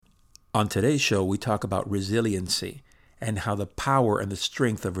On today's show, we talk about resiliency and how the power and the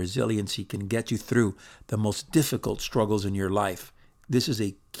strength of resiliency can get you through the most difficult struggles in your life. This is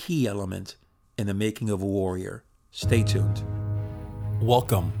a key element in the making of a warrior. Stay tuned.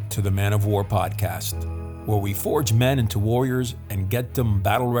 Welcome to the Man of War podcast, where we forge men into warriors and get them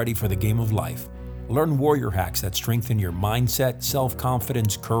battle ready for the game of life. Learn warrior hacks that strengthen your mindset,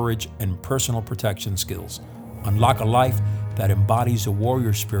 self-confidence, courage, and personal protection skills. Unlock a life that embodies a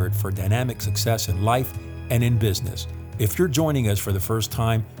warrior spirit for dynamic success in life and in business. If you're joining us for the first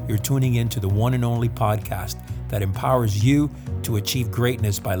time, you're tuning into the one and only podcast that empowers you to achieve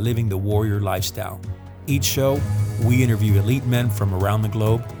greatness by living the warrior lifestyle. Each show, we interview elite men from around the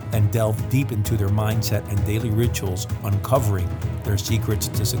globe and delve deep into their mindset and daily rituals, uncovering their secrets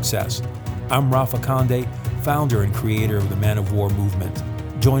to success. I'm Rafa Conde, founder and creator of the Man of War movement.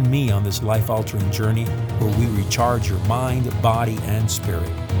 Join me on this life-altering journey where we recharge your mind, body, and spirit.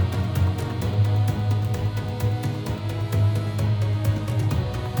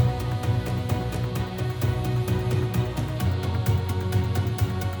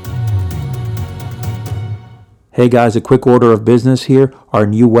 Hey guys, a quick order of business here. Our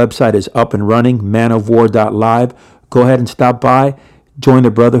new website is up and running, manofwar.live. Go ahead and stop by. Join the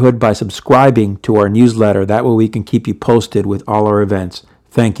Brotherhood by subscribing to our newsletter. That way we can keep you posted with all our events.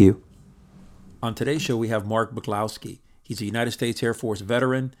 Thank you. On today's show, we have Mark Buklowski. He's a United States Air Force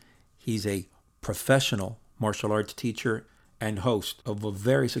veteran. He's a professional martial arts teacher and host of a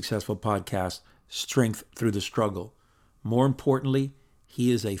very successful podcast, Strength Through the Struggle. More importantly,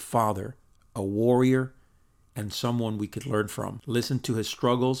 he is a father, a warrior, and someone we could learn from. Listen to his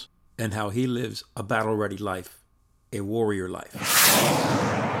struggles and how he lives a battle-ready life, a warrior life.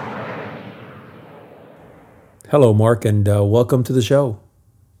 Hello, Mark, and welcome to the show.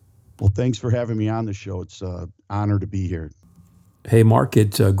 Well, thanks for having me on the show. It's an honor to be here. Hey, Mark,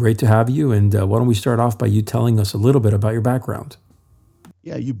 it's great to have you. And why don't we start off by you telling us a little bit about your background?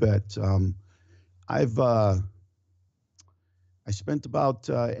 Yeah, you bet. I spent about,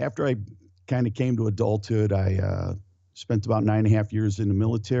 after I kind of came to adulthood, I spent about 9.5 years in the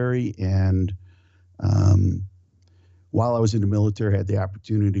military. And while I was in the military, I had the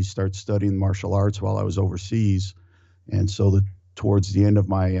opportunity to start studying martial arts while I was overseas. And so towards the end of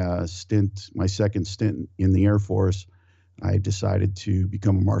my my second stint in the Air Force, I decided to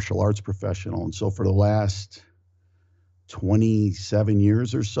become a martial arts professional. And so for the last 27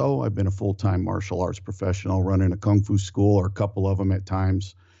 years or so, I've been a full-time martial arts professional, running a kung fu school, or a couple of them at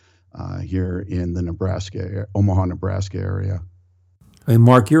times, here in the Omaha, Nebraska area. I mean,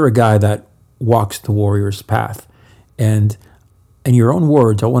 Mark, you're a guy that walks the warrior's path. And in your own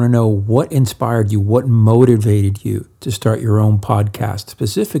words, I want to know what inspired you, what motivated you to start your own podcast,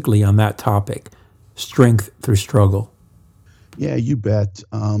 specifically on that topic, Strength Through Struggle. Yeah, you bet.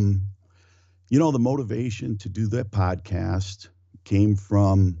 The motivation to do that podcast came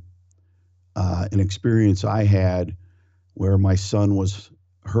from an experience I had where my son was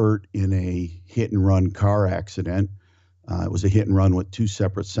hurt in a hit-and-run car accident. It was a hit-and-run with two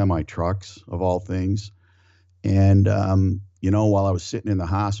separate semi-trucks, of all things. And while I was sitting in the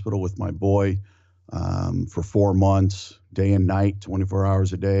hospital with my boy for 4 months, day and night, 24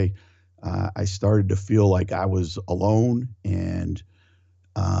 hours a day, I started to feel like I was alone, and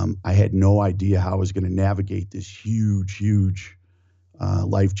I had no idea how I was going to navigate this huge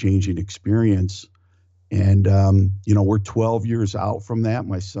life-changing experience. And, we're 12 years out from that.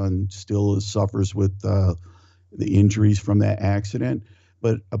 My son still suffers with the injuries from that accident.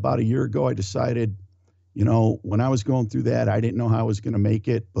 But about a year ago, I decided, when I was going through that, I didn't know how I was going to make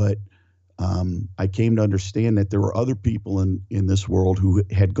it, but I came to understand that there were other people in this world who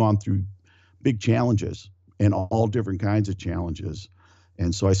had gone through big challenges, and all different kinds of challenges.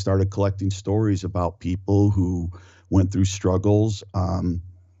 And so I started collecting stories about people who went through struggles,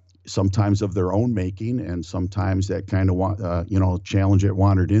 sometimes of their own making, and sometimes that kind of challenge that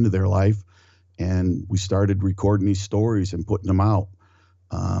wandered into their life. And we started recording these stories and putting them out.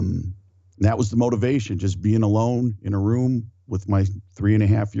 That was the motivation, just being alone in a room with my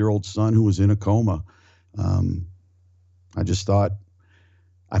 3.5-year-old son who was in a coma. I just thought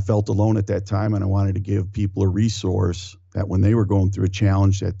I felt alone at that time, and I wanted to give people a resource that when they were going through a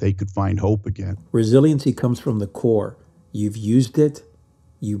challenge, that they could find hope again. Resiliency comes from the core. You've used it.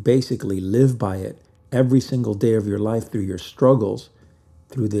 You basically live by it every single day of your life through your struggles,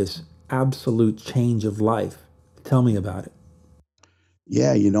 through this absolute change of life. Tell me about it.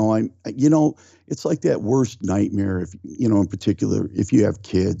 Yeah, it's like that worst nightmare, if in particular, if you have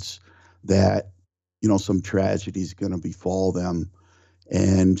kids, that some tragedy is going to befall them.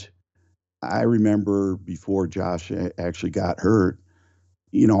 And I remember before Josh actually got hurt,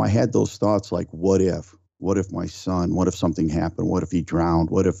 I had those thoughts like, what if my son, what if something happened? What if he drowned?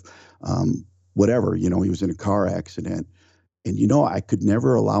 What if, whatever, he was in a car accident. And, I could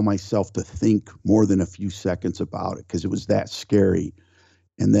never allow myself to think more than a few seconds about it because it was that scary.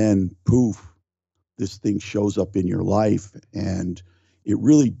 And then poof, this thing shows up in your life, and it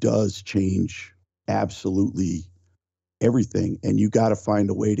really does change absolutely everything. And you got to find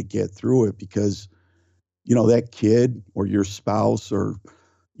a way to get through it because, that kid or your spouse or,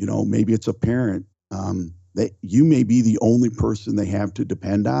 maybe it's a parent, that you may be the only person they have to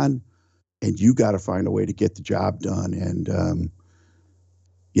depend on, and you got to find a way to get the job done. And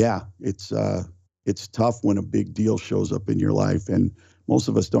yeah, it's tough when a big deal shows up in your life, and most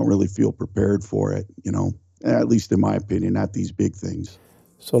of us don't really feel prepared for it. At least in my opinion, not these big things.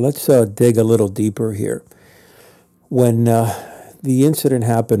 So let's dig a little deeper here. When the incident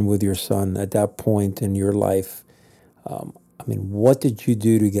happened with your son at that point in your life, I mean, what did you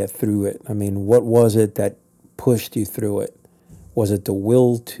do to get through it? I mean, what was it that pushed you through it? Was it the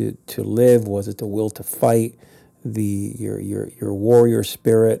will to live? Was it the will to fight? Your warrior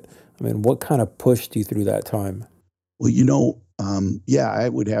spirit? I mean, what kind of pushed you through that time? Well, yeah, I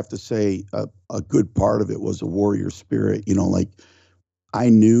would have to say a good part of it was a warrior spirit. Like I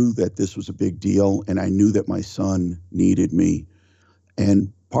knew that this was a big deal, and I knew that my son needed me.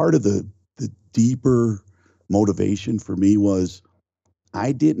 And part of the deeper motivation for me was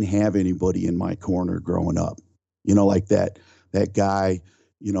I didn't have anybody in my corner growing up. Like that guy,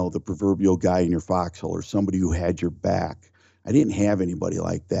 the proverbial guy in your foxhole or somebody who had your back. I didn't have anybody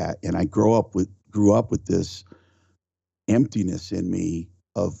like that. And I grew up with this emptiness in me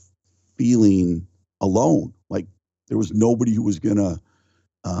of feeling alone. Like there was nobody who was gonna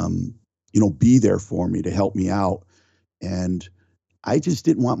be there for me to help me out. And I just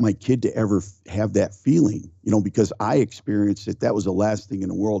didn't want my kid to ever have that feeling, because I experienced it. That was the last thing in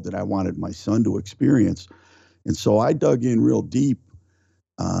the world that I wanted my son to experience. And so I dug in real deep,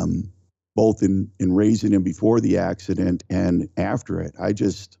 both in raising him before the accident and after it.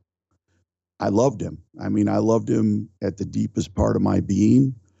 I loved him. I mean, I loved him at the deepest part of my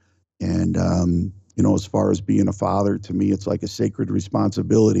being. And, as far as being a father, to me, it's like a sacred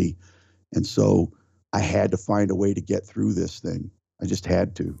responsibility. And so I had to find a way to get through this thing. I just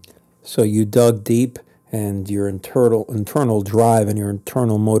had to. So you dug deep, and your internal drive and your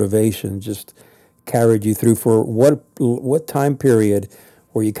internal motivation just carried you through. For what time period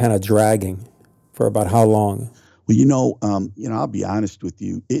were you kind of dragging? For about how long? Well, I'll be honest with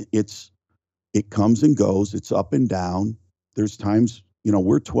you. It comes and goes. It's up and down. There's times,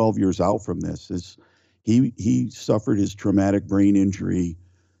 we're 12 years out from this. He suffered his traumatic brain injury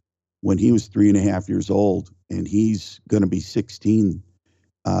when he was 3.5 years old, and he's going to be 16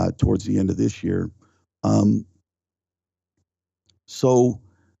 towards the end of this year. So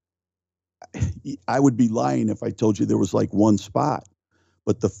I would be lying if I told you there was like one spot.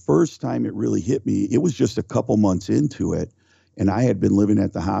 But the first time it really hit me, it was just a couple months into it. And I had been living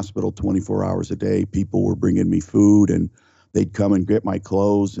at the hospital 24 hours a day. People were bringing me food, and they'd come and get my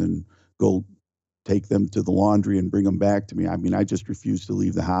clothes and go take them to the laundry and bring them back to me. I mean, I just refused to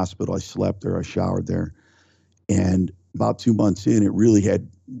leave the hospital. I slept there, I showered there. And about 2 months in, it really had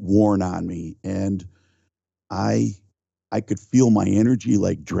worn on me. And I could feel my energy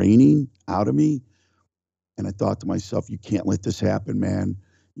like draining out of me. And I thought to myself, you can't let this happen, man.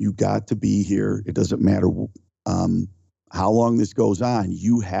 You got to be here. It doesn't matter how long this goes on.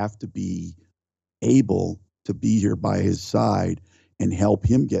 You have to be able to be here by his side and help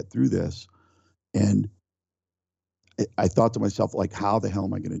him get through this. And I thought to myself, like, how the hell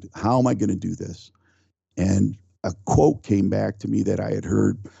am I going to do? How am I going to do this? And a quote came back to me that I had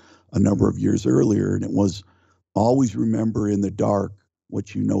heard a number of years earlier, and it was, always remember in the dark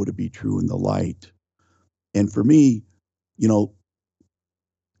what you know to be true in the light. And for me,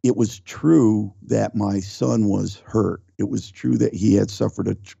 it was true that my son was hurt. It was true that he had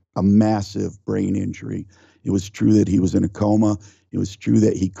suffered a massive brain injury. It was true that he was in a coma. It was true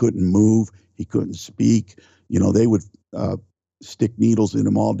that he couldn't move. He couldn't speak. They would stick needles in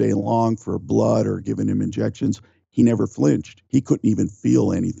him all day long for blood or giving him injections. He never flinched. He couldn't even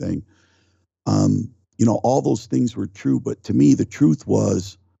feel anything. All those things were true. But to me, the truth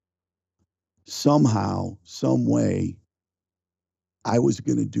was somehow, some way, I was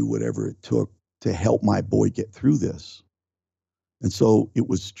going to do whatever it took to help my boy get through this. And so it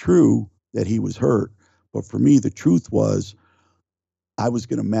was true that he was hurt. But for me, the truth was I was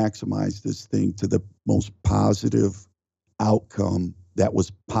going to maximize this thing to the most positive outcome that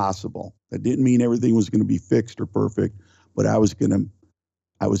was possible. That didn't mean everything was going to be fixed or perfect, but I was going to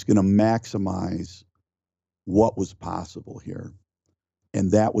maximize what was possible here.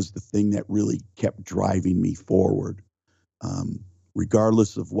 And that was the thing that really kept driving me forward.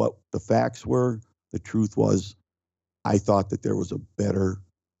 Regardless of what the facts were, the truth was I thought that there was a better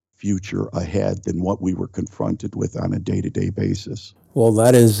future ahead than what we were confronted with on a day-to-day basis. Well,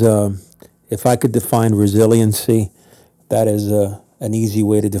 that is, if I could define resiliency, that is an easy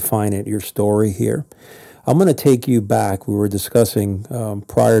way to define it, your story here. I'm going to take you back. We were discussing,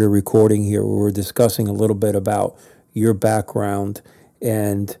 prior to recording here, we were discussing a little bit about your background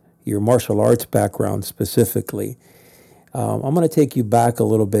and your martial arts background specifically. I'm going to take you back a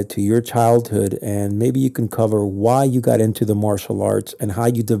little bit to your childhood, and maybe you can cover why you got into the martial arts and how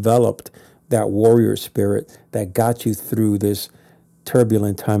you developed that warrior spirit that got you through this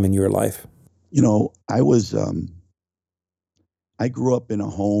turbulent time in your life. You know, I grew up in a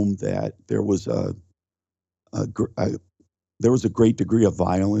home that there was there was a great degree of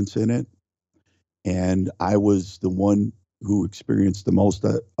violence in it, and I was the one who experienced the most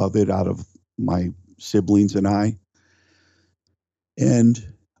of it out of my siblings and I. And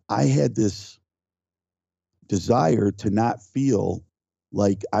I had this desire to not feel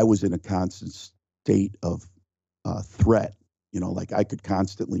like I was in a constant state of threat, like I could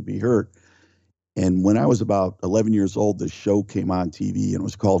constantly be hurt. And when I was about 11 years old, this show came on TV and it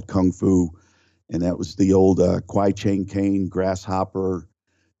was called Kung Fu. And that was the old Kwai Chang Caine grasshopper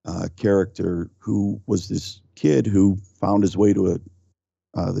character who was this kid who found his way to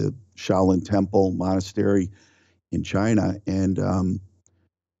the Shaolin Temple monastery in China and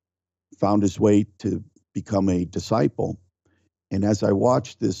found his way to become a disciple. And as I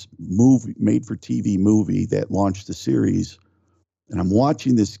watched this movie, made for TV movie that launched the series, and I'm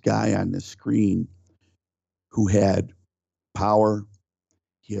watching this guy on the screen who had power,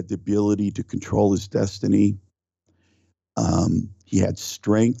 he had the ability to control his destiny, he had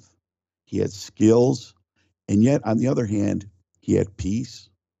strength, he had skills, and yet on the other hand, he had peace,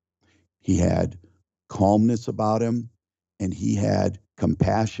 he had calmness about him, and he had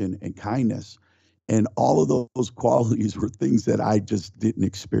compassion and kindness. And all of those qualities were things that I just didn't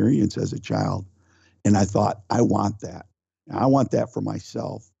experience as a child. And I thought, I want that. I want that for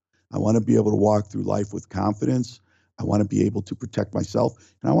myself. I want to be able to walk through life with confidence. I want to be able to protect myself,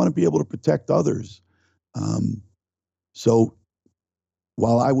 and I want to be able to protect others. So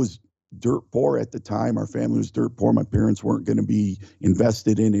while I was dirt poor at the time, our family was dirt poor. My parents weren't going to be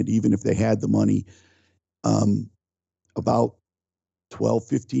invested in it, even if they had the money. About 12,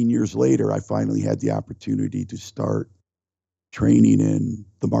 15 years later, I finally had the opportunity to start training in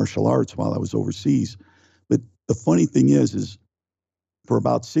the martial arts while I was overseas. But the funny thing is for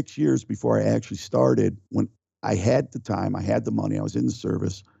about 6 years before I actually started, when I had the time, I had the money, I was in the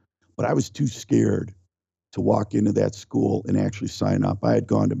service, but I was too scared to walk into that school and actually sign up. I had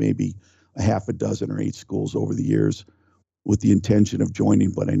gone to maybe a half a dozen or 8 schools over the years with the intention of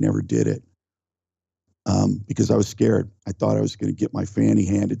joining, but I never did it. Because I was scared. I thought I was going to get my fanny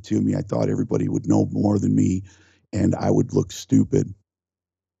handed to me. I thought everybody would know more than me and I would look stupid.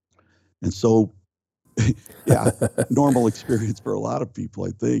 And so, yeah, normal experience for a lot of people, I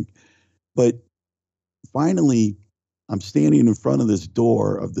think. But finally, I'm standing in front of this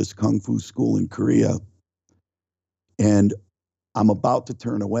door of this Kung Fu school in Korea, and I'm about to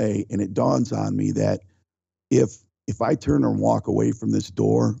turn away, and it dawns on me that if I turn and walk away from this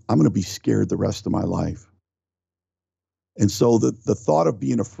door, I'm going to be scared the rest of my life. And so the thought of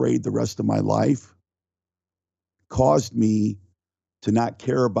being afraid the rest of my life caused me to not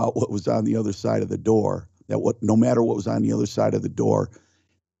care about what was on the other side of the door. No matter what was on the other side of the door,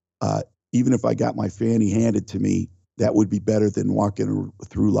 even if I got my fanny handed to me, that would be better than walking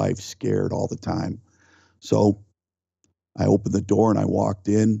through life scared all the time. So I opened the door and I walked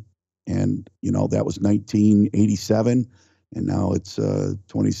in, and that was 1987, and now it's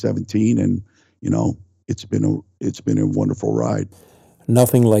 2017, and it's been a wonderful ride.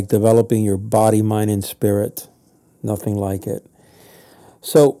 Nothing like developing your body, mind, and spirit. Nothing like it.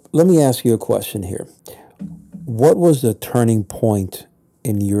 So let me ask you a question here. What was the turning point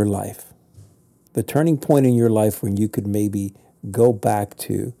in your life? The turning point in your life when you could maybe go back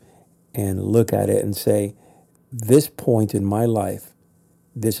to and look at it and say, this point in my life,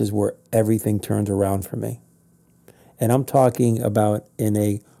 this is where everything turned around for me. And I'm talking about in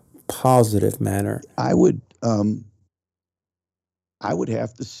a positive manner. I would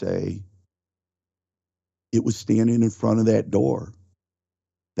have to say it was standing in front of that door.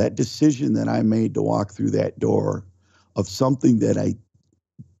 That decision that I made to walk through that door of something that I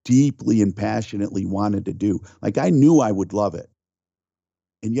deeply and passionately wanted to do. Like, I knew I would love it.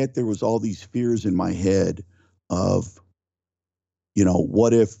 And yet there was all these fears in my head of,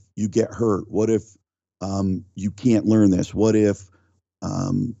 what if you get hurt? What if you can't learn this? What if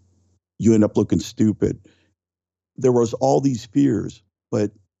Um, you end up looking stupid. There was all these fears,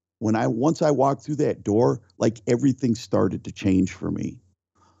 but once I walked through that door, like everything started to change for me.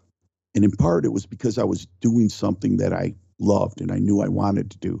 And in part, it was because I was doing something that I loved and I knew I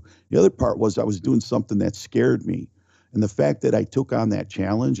wanted to do. The other part was I was doing something that scared me. And the fact that I took on that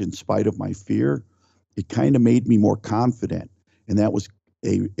challenge in spite of my fear, it kind of made me more confident. And that was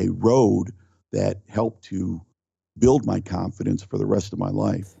a road that helped to build my confidence for the rest of my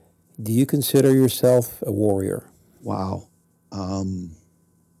life. Do you consider yourself a warrior? Wow.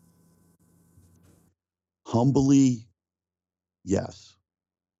 Humbly, yes,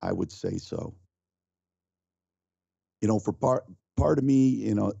 I would say so. For part of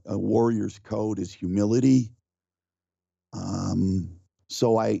me, a warrior's code is humility.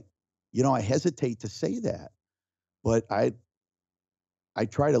 So I hesitate to say that, but I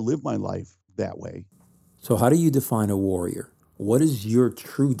try to live my life that way. So, how do you define a warrior? What is your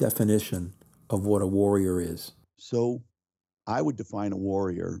true definition of what a warrior is? So I would define a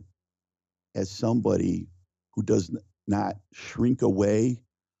warrior as somebody who does not shrink away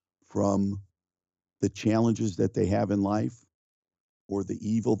from the challenges that they have in life or the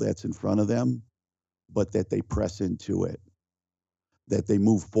evil that's in front of them, but that they press into it, that they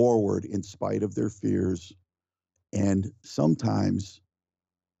move forward in spite of their fears, and sometimes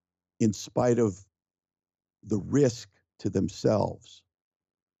in spite of the risk to themselves.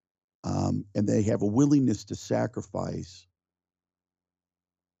 And they have a willingness to sacrifice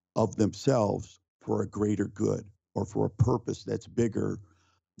of themselves for a greater good or for a purpose that's bigger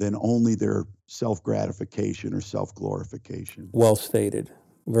than only their self gratification or self glorification. Well stated.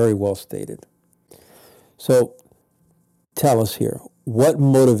 Very well stated. So, tell us here, what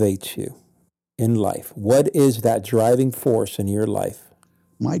motivates you in life? What is that driving force in your life?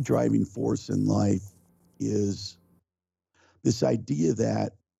 My driving force in life is this idea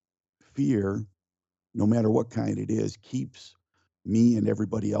that fear, no matter what kind it is, keeps me and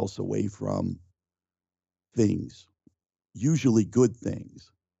everybody else away from things, usually good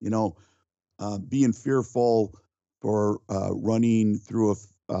things. You know, being fearful for running through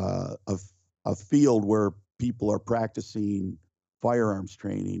a field where people are practicing firearms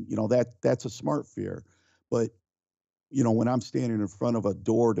training. That's a smart fear. But when I'm standing in front of a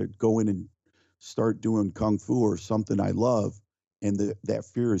door to go in and start doing kung fu or something I love, and that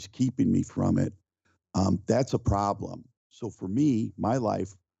fear is keeping me from it, that's a problem. So for me, my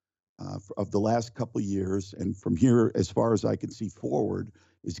life of the last couple of years, and from here as far as I can see forward,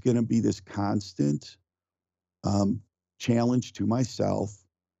 is going to be this constant um, challenge to myself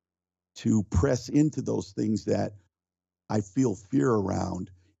to press into those things that I feel fear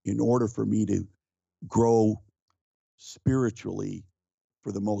around in order for me to grow spiritually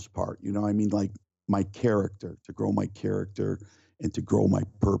for the most part. I mean, like my character, to grow my character and to grow my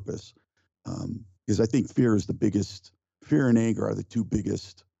purpose. Because I think fear and anger are the two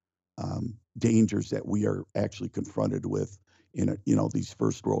biggest dangers that we are actually confronted with in these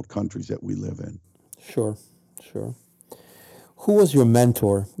first world countries that we live in. Sure, sure. Who was your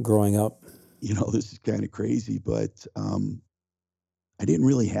mentor growing up? This is kind of crazy, but I didn't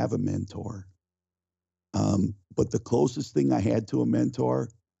really have a mentor. But the closest thing I had to a mentor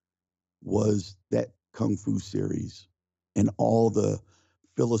was that Kung Fu series and all the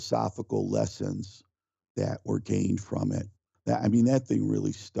philosophical lessons that were gained from it. That thing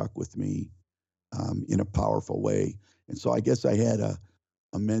really stuck with me in a powerful way. And so I guess I had a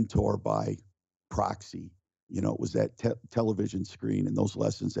mentor by proxy. It was that television screen and those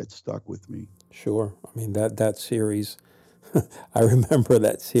lessons that stuck with me. Sure. I mean, that series, I remember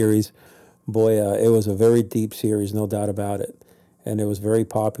that series. Boy, it was a very deep series, no doubt about it. And it was very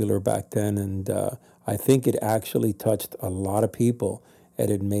popular back then. And I think it actually touched a lot of people. And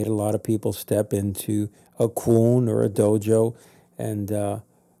it made a lot of people step into a Kwoon or a dojo. And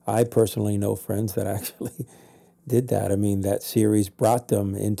I personally know friends that actually did that. I mean, that series brought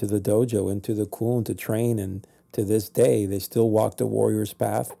them into the dojo, into the Kwoon to train. And to this day, they still walk the warrior's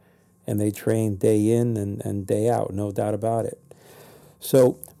path and they train day in and day out, no doubt about it.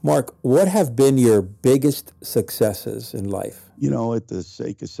 So, Mark, what have been your biggest successes in life? At the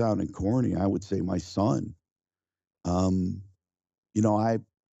sake of sounding corny, I would say my son. Um, I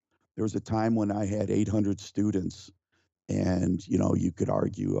there was a time when I had 800 students, and you could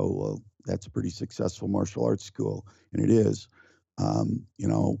argue, oh well, that's a pretty successful martial arts school, and it is.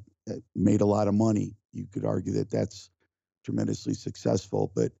 It made a lot of money. You could argue that that's tremendously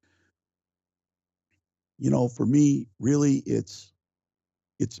successful, but for me, really, it's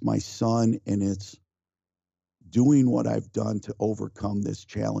my son, and it's doing what I've done to overcome this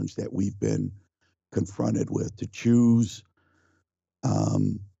challenge that we've been confronted with, to choose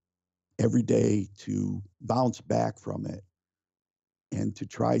um, every day to bounce back from it and to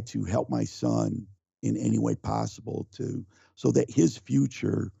try to help my son in any way possible to so that his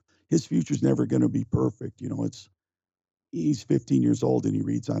future's never going to be perfect. It's he's 15 years old and he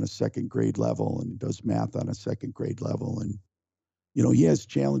reads on a second grade level and he does math on a second grade level, and he has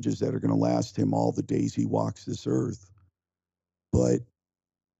challenges that are going to last him all the days he walks this earth. But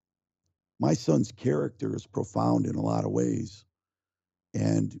my son's character is profound in a lot of ways,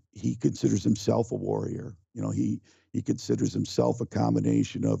 and he considers himself a warrior. He considers himself a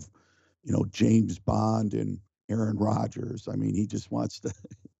combination of James Bond and Aaron Rodgers. I mean, he just wants to.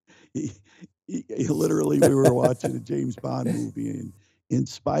 He, he literally, we were watching a James Bond movie, and in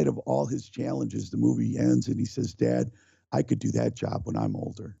spite of all his challenges, the movie ends, and he says, "Dad, I could do that job when I'm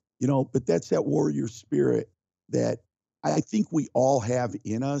older." But that's that warrior spirit that I think we all have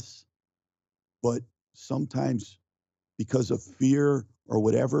in us, but sometimes because of fear or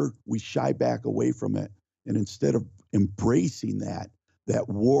whatever, we shy back away from it. And instead of embracing that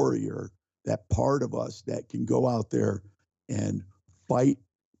warrior, that part of us that can go out there and fight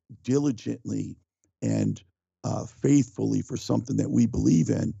diligently and faithfully for something that we believe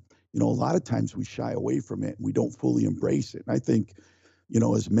in, a lot of times we shy away from it and we don't fully embrace it. And I think,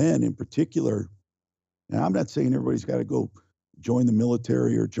 as men in particular, and I'm not saying everybody's got to go join the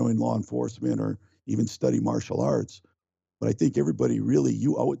military or join law enforcement or even study martial arts, but I think everybody really,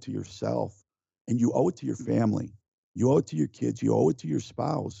 you owe it to yourself and you owe it to your family. You owe it to your kids. You owe it to your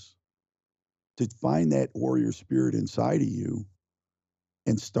spouse to find that warrior spirit inside of you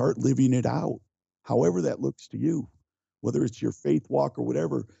and start living it out, however that looks to you, whether it's your faith walk or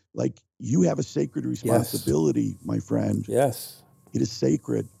whatever. Like, you have a sacred responsibility, my friend. Yes. It is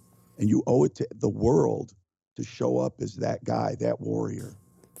sacred, and you owe it to the world to show up as that guy, that warrior.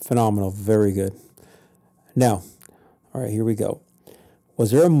 Phenomenal. Very good. Now, all right, here we go.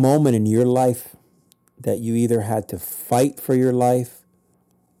 Was there a moment in your life that you either had to fight for your life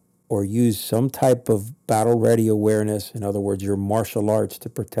or use some type of battle ready awareness, in other words, your martial arts, to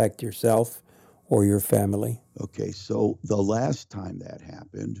protect yourself or your family? Okay, so the last time that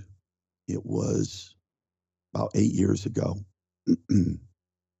happened, it was about 8 years ago.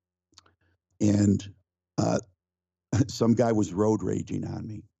 And uh, some guy was road raging on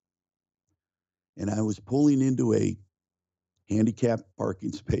me. And I was pulling into a handicapped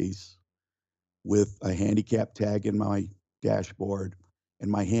parking space with a handicap tag in my dashboard and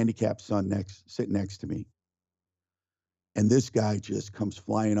my handicapped son sitting next to me. And this guy just comes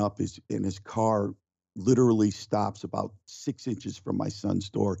flying up in his car, literally stops about 6 inches from my son's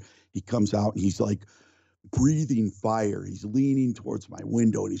door. He comes out and he's like breathing fire. He's leaning towards my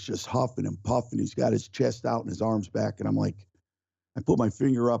window and he's just huffing and puffing. He's got his chest out and his arms back. And I'm like, I put my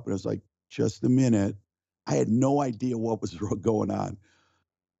finger up and I was like, just a minute. I had no idea what was going on.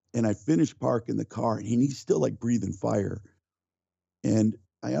 And I finished parking the car and he's still like breathing fire. And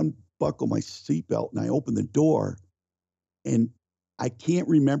I unbuckle my seatbelt and I open the door, and I can't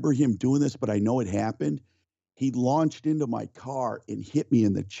remember him doing this, but I know it happened. He launched into my car and hit me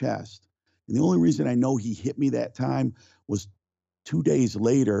in the chest. And the only reason I know he hit me that time was 2 days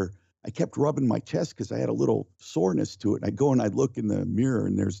later, I kept rubbing my chest because I had a little soreness to it. And I'd go and I'd look in the mirror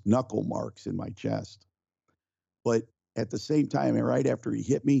and there's knuckle marks in my chest. But at the same time, and right after he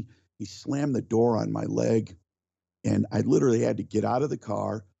hit me, he slammed the door on my leg. And I literally had to get out of the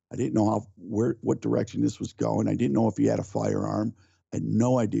car. I didn't know what direction this was going. I didn't know if he had a firearm. I had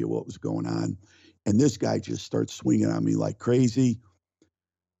no idea what was going on. And this guy just starts swinging on me like crazy.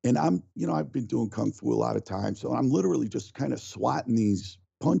 And I've been doing Kung Fu a lot of times. So I'm literally just kind of swatting these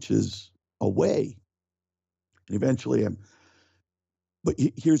punches away. And eventually but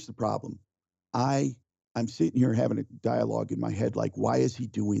here's the problem. I'm sitting here having a dialogue in my head, like, why is he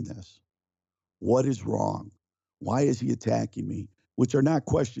doing this? What is wrong? Why is he attacking me? Which are not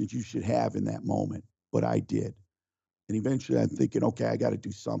questions you should have in that moment, but I did. And eventually I'm thinking, okay, I got to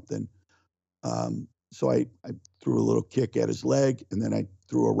do something. So I threw a little kick at his leg, and then I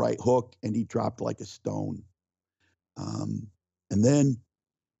threw a right hook, and he dropped like a stone. Um, and then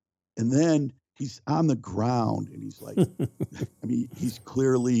and then he's on the ground, and he's like, I mean, he's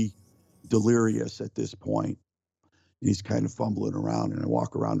clearly delirious at this point, and he's kind of fumbling around. And I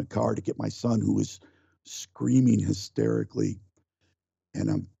walk around the car to get my son, who is screaming hysterically.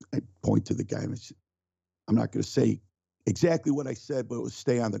 And I point to the guy, and I'm not going to say exactly what I said, but it was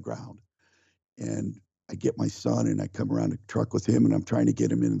stay on the ground. And I get my son and I come around the truck with him and I'm trying to get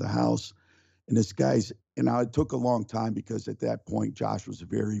him into the house. And now it took a long time because at that point, Josh was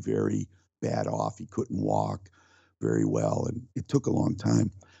very, very bad off. He couldn't walk very well. And it took a long time.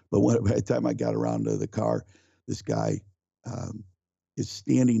 But by the time I got around to the car, this guy is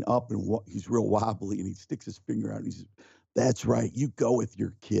standing up and he's real wobbly and he sticks his finger out and he says, "That's right, you go with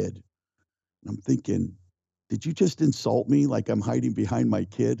your kid." And I'm thinking, did you just insult me like I'm hiding behind my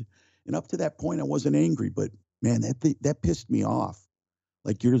kid? And up to that point, I wasn't angry, but man, that pissed me off.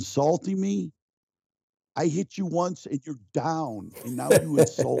 Like, you're insulting me. I hit you once and you're down, and now you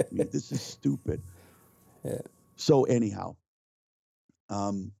insult me. This is stupid. Yeah. So anyhow,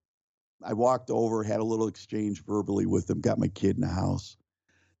 I walked over, had a little exchange verbally with him, got my kid in the house,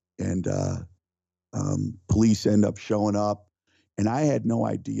 and police end up showing up, and I had no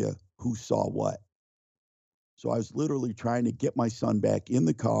idea who saw what. So I was literally trying to get my son back in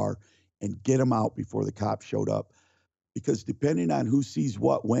the car and get him out before the cops showed up, because depending on who sees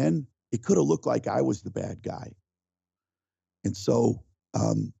what when, it could have looked like I was the bad guy. And so,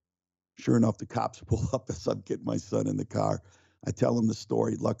 sure enough, the cops pull up as I'm getting my son in the car. I tell them the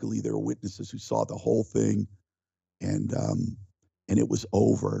story. Luckily, there were witnesses who saw the whole thing, and it was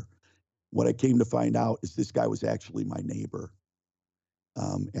over. What I came to find out is this guy was actually my neighbor.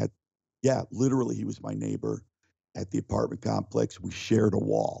 At Yeah, literally, he was my neighbor at the apartment complex. We shared a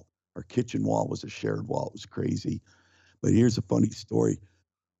wall. Our kitchen wall was a shared wall. It was crazy. But here's a funny story.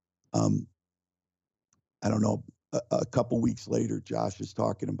 Um, I don't know. A couple weeks later, Josh is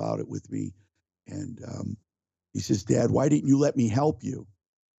talking about it with me, and he says, "Dad, why didn't you let me help you?"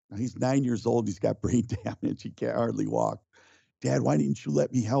 Now, he's 9 years old. He's got brain damage. He can't hardly walk. "Dad, why didn't you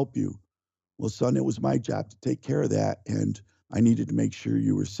let me help you?" "Well, son, it was my job to take care of that, and I needed to make sure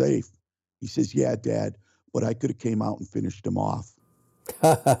you were safe." He says, "Yeah, Dad, but I could have came out and finished him off."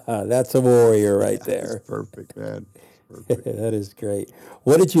 That's a warrior right Yeah, it's there. perfect, man. It's perfect. That is great.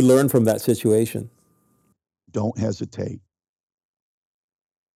 What did you learn from that situation? Don't hesitate.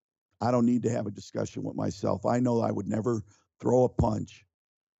 I don't need to have a discussion with myself. I know I would never throw a punch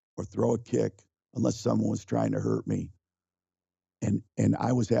or throw a kick unless someone was trying to hurt me. And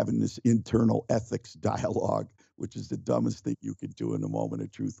I was having this internal ethics dialogue, which is the dumbest thing you could do in a moment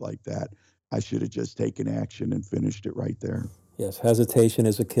of truth like that. I should have just taken action and finished it right there. Yes, hesitation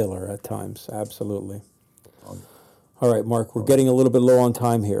is a killer at times. Absolutely. Oh, All right, Mark, we're oh, getting a little bit low on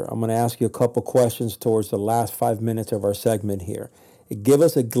time here. I'm going to ask you a couple questions towards the last 5 minutes of our segment here. Give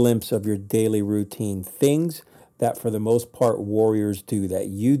us a glimpse of your daily routine, things that for the most part warriors do, that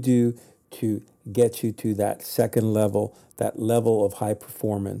you do to get you to that second level, that level of high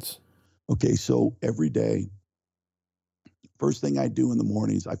performance. okay, so every day, first thing I do in the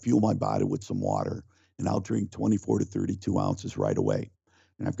morning is I fuel my body with some water, and I'll drink 24 to 32 ounces right away.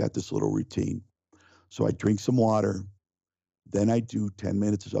 And I've got this little routine. So I drink some water, then I do 10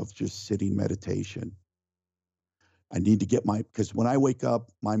 minutes of just sitting meditation. I need to get because when I wake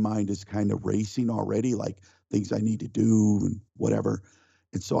up, my mind is kind of racing already, like things I need to do and whatever.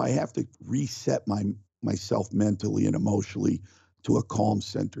 And so I have to reset myself mentally and emotionally to a calm,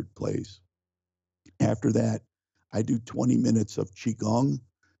 centered place. After that, I do 20 minutes of Qigong,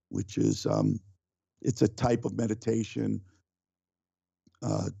 which is it's a type of meditation,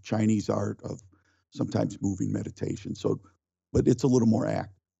 Chinese art of sometimes moving meditation. So, but it's a little more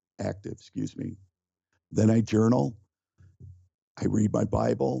active, excuse me. Then I journal, I read my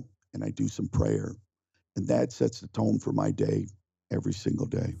Bible, and I do some prayer. And that sets the tone for my day every single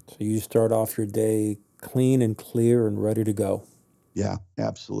day. So you start off your day clean and clear and ready to go. Yeah,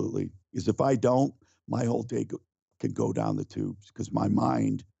 absolutely. Because if I don't, my whole day can go down the tubes because my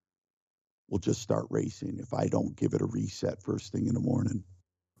mind will just start racing if I don't give it a reset first thing in the morning.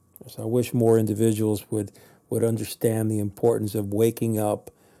 So I wish more individuals would understand the importance of waking up,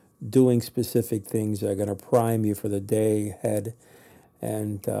 doing specific things that are going to prime you for the day ahead,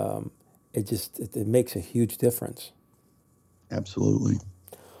 and it makes a huge difference. Absolutely.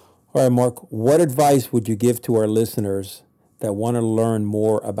 All right, Mark, what advice would you give to our listeners that want to learn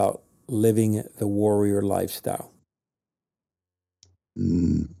more about living the warrior lifestyle?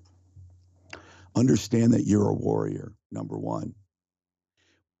 Mm. Understand that you're a warrior, number one.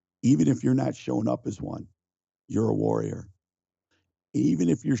 Even if you're not showing up as one, you're a warrior. Even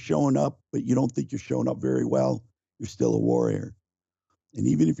if you're showing up, but you don't think you're showing up very well, you're still a warrior. And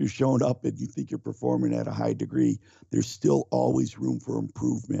even if you're showing up and you think you're performing at a high degree, there's still always room for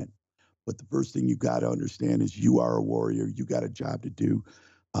improvement. But the first thing you got to understand is you are a warrior. You got a job to do.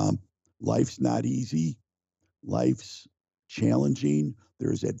 Um, Life's not easy. Life's challenging.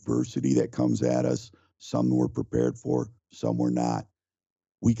 There's adversity that comes at us. Some we're prepared for, some we're not.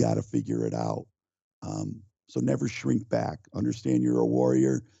 We got to figure it out. So never shrink back. Understand you're a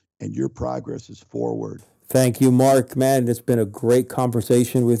warrior and your progress is forward. Thank you, Mark. Man, it's been a great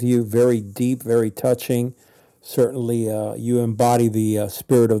conversation with you. Very deep, very touching. Certainly, you embody the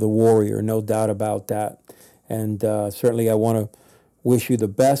spirit of the warrior, no doubt about that. And certainly, I want to wish you the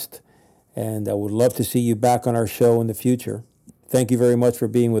best, and I would love to see you back on our show in the future. Thank you very much for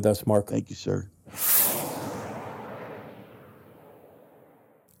being with us, Mark. Thank you, sir.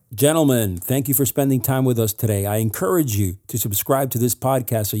 Gentlemen, thank you for spending time with us today. I encourage you to subscribe to this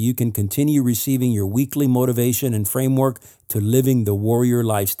podcast so you can continue receiving your weekly motivation and framework to living the warrior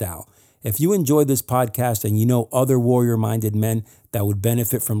lifestyle. If you enjoyed this podcast and you know other warrior-minded men that would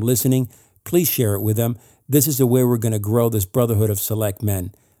benefit from listening, please share it with them. This is the way we're going to grow this brotherhood of select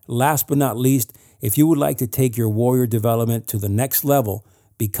men. Last but not least, if you would like to take your warrior development to the next level,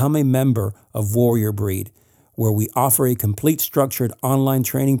 become a member of Warrior Breed, where we offer a complete structured online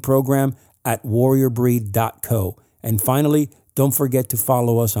training program at warriorbreed.co. And finally, don't forget to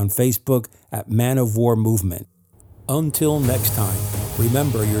follow us on Facebook at Man of War Movement. Until next time,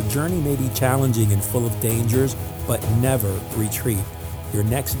 remember your journey may be challenging and full of dangers, but never retreat. Your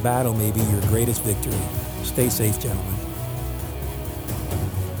next battle may be your greatest victory. Stay safe, gentlemen.